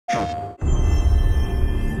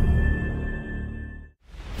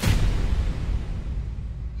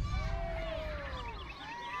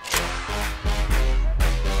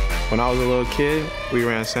When I was a little kid, we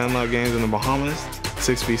ran sandlot games in the Bahamas,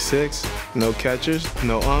 6v6, no catchers,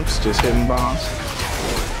 no umps, just hitting bombs.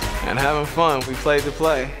 And having fun, we played to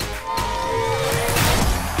play.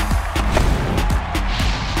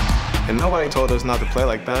 And nobody told us not to play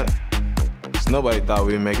like that, because nobody thought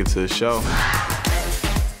we'd make it to the show.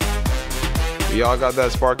 We all got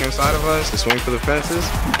that spark inside of us to swing for the fences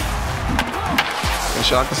and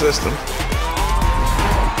shock the system.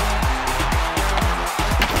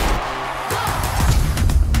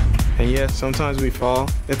 And yes, sometimes we fall.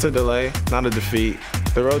 It's a delay, not a defeat.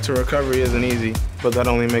 The road to recovery isn't easy, but that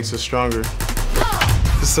only makes us stronger.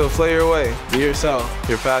 So play your way, be yourself.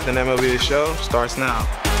 Your path in MLB The Show starts now.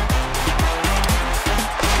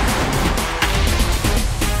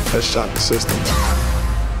 Let's shock the system.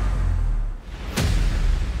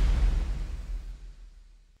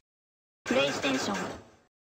 PlayStation